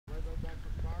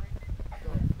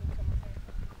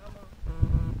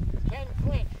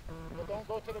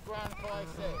to the ground until I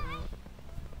say.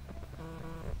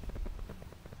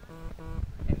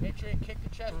 And make sure you kick the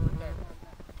chest protector.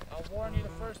 I'll warn you the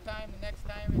first time, the next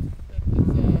time it's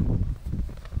penalty.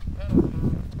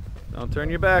 Don't turn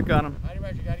your back on him.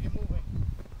 Adiraj, you gotta get moving.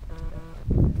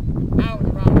 Out with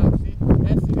the round out, see?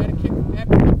 That's, you gotta kick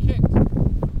after he kicked.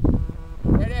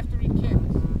 Right after he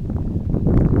kicked.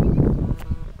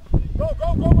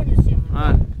 Go when you see him. Come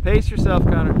on, pace yourself,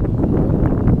 Connor.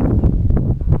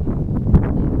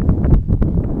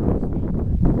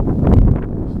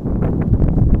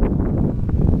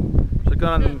 So go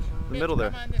on the middle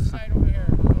there. Come on this side over here,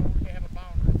 so we have a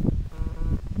boundary.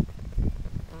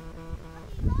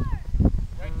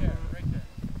 Right there.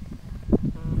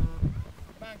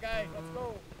 Come on, guys, let's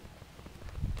go.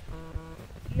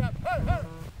 Yeah,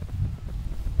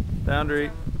 Boundary.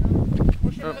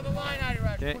 push him to the line,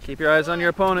 Adiraj. Okay, keep your eyes on your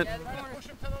opponent. Push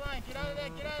him to the line. Get out of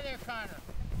there, Connor.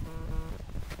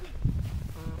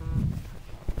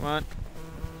 Come on.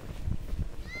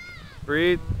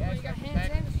 Breathe. Yeah, you got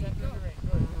hands in the center of the ring.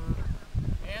 Good.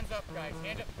 Hands up, guys.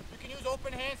 Hands up. You can use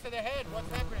open hands to the head. What's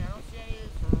happening? I don't see any. You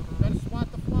gotta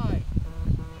swat the fly.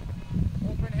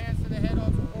 Open hands to the head.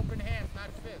 Also, open hands, not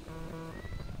fist.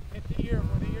 Hit the ear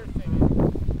where the ear thing is.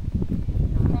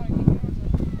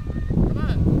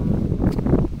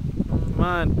 Come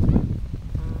on.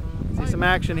 See some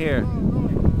action here.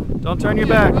 Don't turn your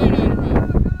back.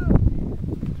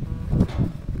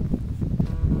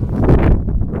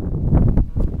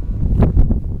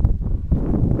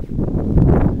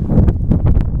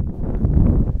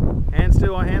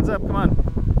 Hands up, come on.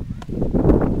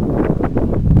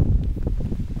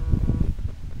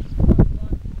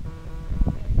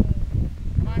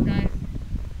 Come on, guys.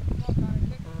 Both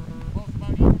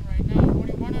about even right now.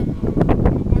 Only one of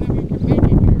you can make it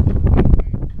here.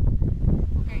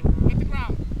 Okay, hit the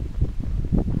ground.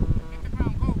 Hit the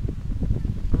ground, go.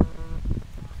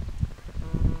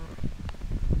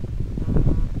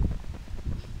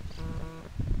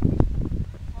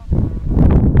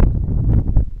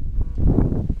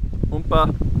 Oompa.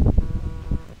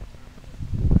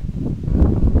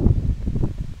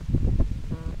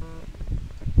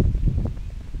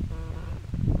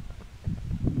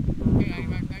 Okay,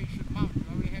 Adiraj, now you should mount. You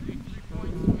already have your 3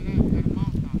 points for that. You gotta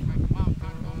mount now. Try to mount.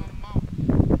 Don't let him mount.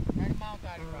 Try to mount,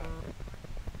 Adiraj.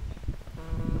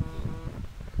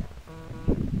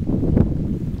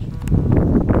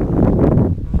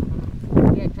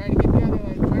 Yeah, try to get the other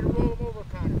leg. Try to roll him over,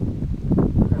 Connor.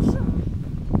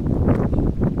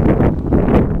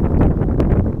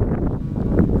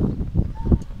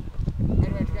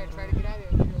 Adiraj, you gotta try to get out of there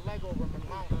and get your leg over him and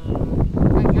mount.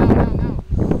 Right, now.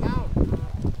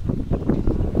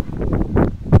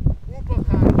 Oopa,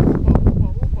 Connor.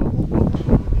 Oopa.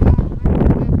 With the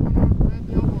arm, grab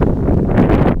the elbow.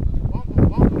 Bump him.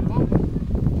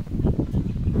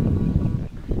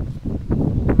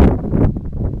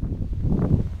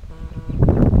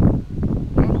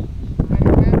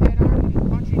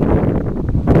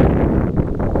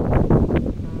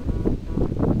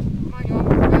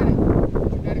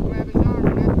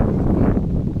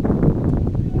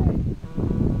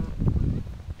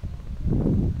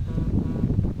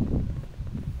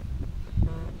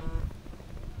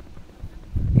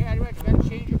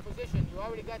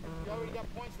 You already got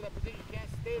points for that position. You can't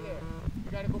stay there.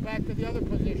 You got to go back to the other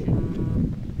position.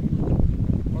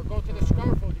 Or go to the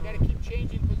scarf hold. You got to keep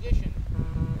changing position.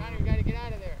 Connor, you got to get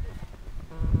out of there.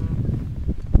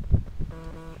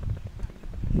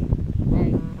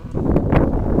 Right.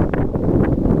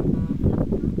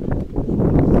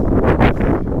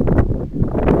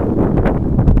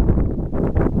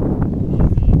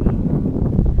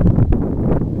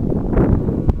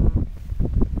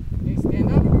 Okay,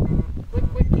 stand up.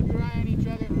 Quick, keep your eye on each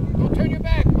other. Don't turn your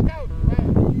back. Look out. Right.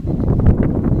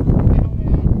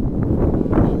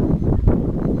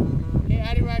 Okay,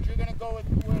 Adiraj, you're going to go with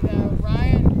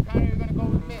Ryan. Connor, you're going to go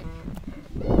with Mitch.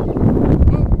 Go.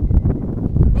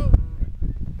 Go.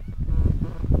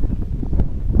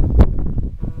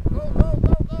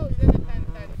 You didn't have time to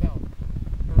tie the belt.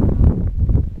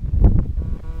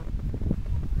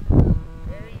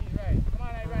 Very easy, right. Come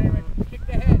on, Adiraj. Kick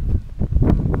the head.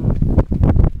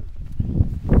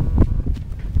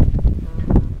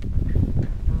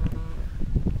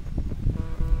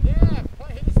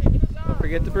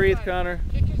 Forget to breathe, Connor.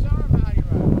 Kick his arm out, Adiraj.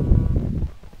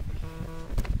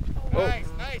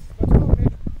 Nice. Let's go,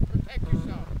 Mitch. Protect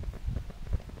yourself.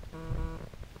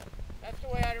 That's the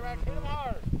way, Adiraj. Hit him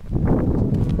hard.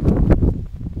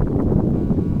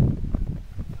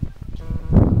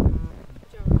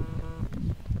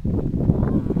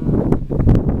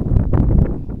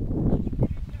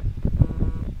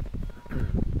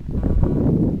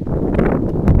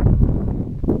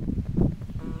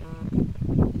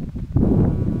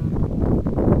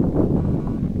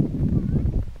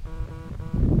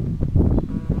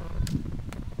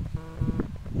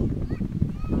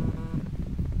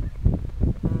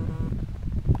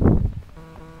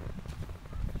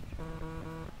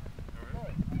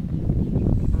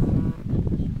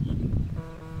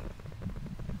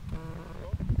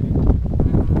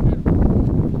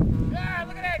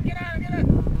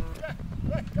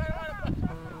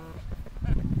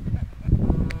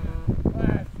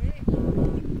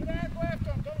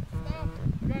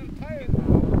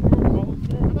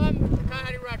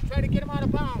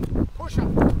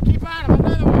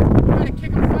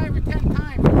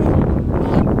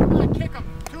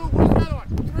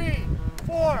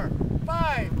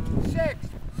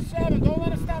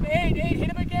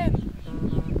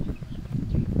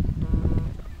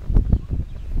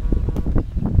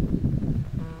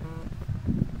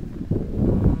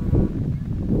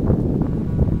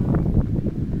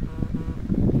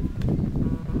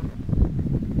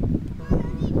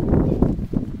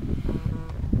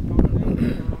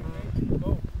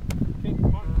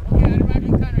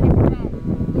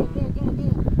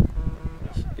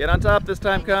 Get on top this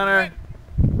time, Connor.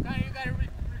 Connor, you got to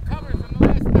recover from the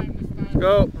last time this time. Let's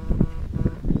go.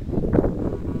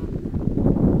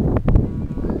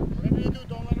 Whatever you do,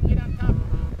 don't let him get on top of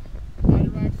you.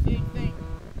 Adiraj, same thing.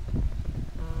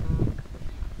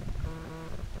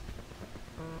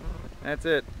 That's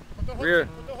it. Put the hooks Rear. in,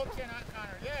 put the hooks in on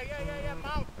Connor. Yeah.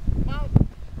 Mount.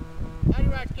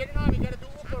 Adiraj, get it on. You got to do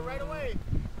uka right away.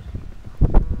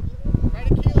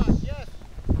 Right in key lock, yes.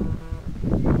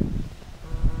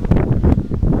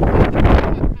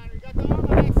 You got the arm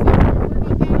on that side. Don't worry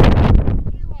about that.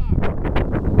 Key lock.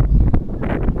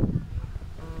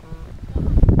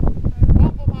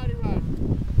 Bump him, Adiraj.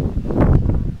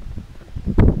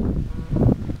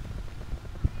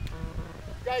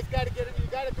 You guys got to get it. You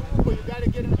got to do uka. You got to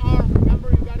get an arm. Remember,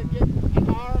 you got to get an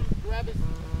arm. Grab his.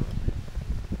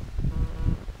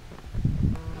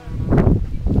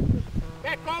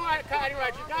 Back, go,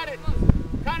 Adiraj, you got it.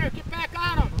 Connor, get back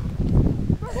on him.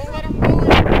 Don't let him move.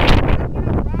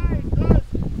 Right, good.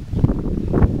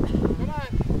 Come on.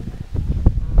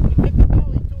 You hit the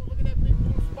belly too. Look at that big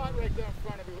blue spot right there in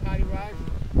front of you, Adiraj.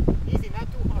 Easy, not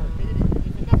too hard. Take it easy.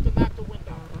 It's enough to knock the wind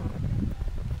out.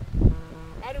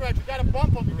 Adiraj, you got to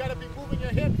bump him. You got to be moving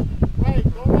your hips. Right,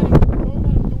 don't let him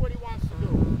do what he wants to do.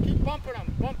 Keep bumping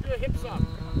him. Bump your hips up.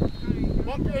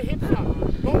 Bump your hips up.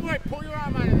 Don't worry, pull your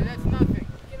arm out of there. That's nothing.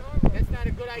 That's not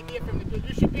a good idea for him to do.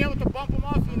 You should be able to bump him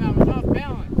off you now. He's off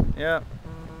balance. Yeah.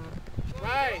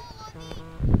 Right.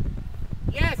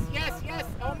 Yes.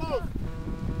 Almost.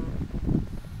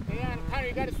 Yeah, Connor,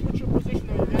 you got to switch your position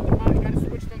though. You got the mount. You got to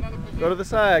switch to another position. Go to the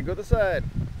side. Go to the side.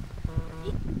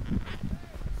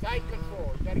 Side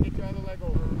control. You got to get your other leg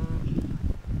over.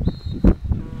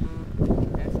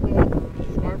 That's good.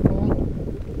 Sharp hold.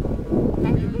 Now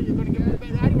you're going to get the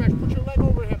back. Adiraj, put your leg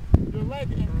over him. Your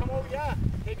leg and come over. Yeah.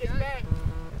 Take his back.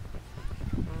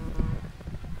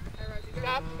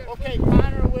 Stop. Okay,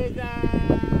 Connor with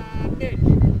Mitch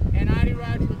and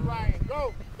Adiraj with Ryan.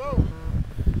 Go.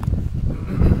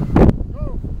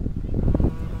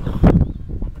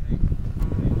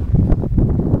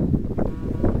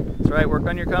 That's right. Work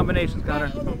on your combinations,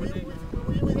 Connor. Were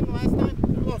you with him last time?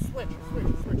 Oh, switch.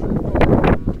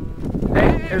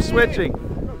 Hey, they're switching.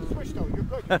 No, switch though. You're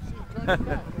good. You see, turn his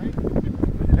back,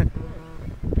 right?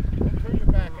 Don't turn your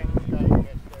back on this guy. You're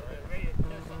ready to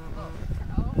tear something up.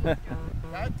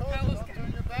 I told you, don't turn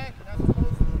your back. You're not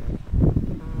supposed to.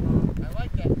 I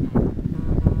like that.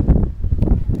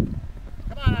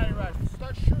 Come on, Adiraj.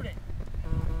 Start shooting.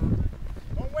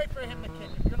 Don't wait for him to kick.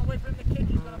 If you're going to wait for him to kick,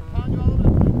 he's going to pound you all over the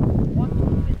place. 1, 2,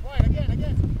 3. Right, again.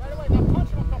 Right away. Now punch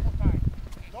him a couple times.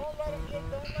 Don't let him get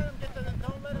the.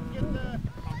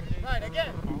 Right,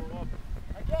 again.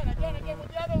 Again with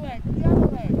the other leg. Bang,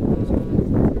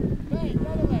 the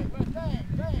other leg. Right, bang.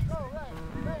 Go, right.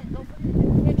 Bang. Don't forget to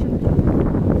pitch him.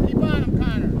 Keep on him,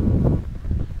 Connor.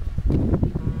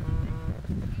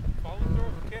 Follow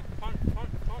through, kick, punch.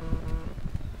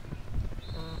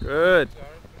 Good.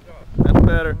 That's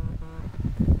better.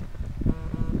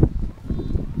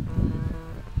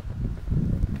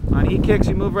 On he kicks,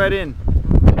 you move right in.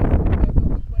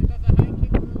 That's a high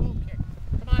kick with a low kick.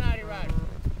 Come on, Adiraj.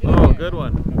 Oh, good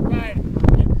one. Right.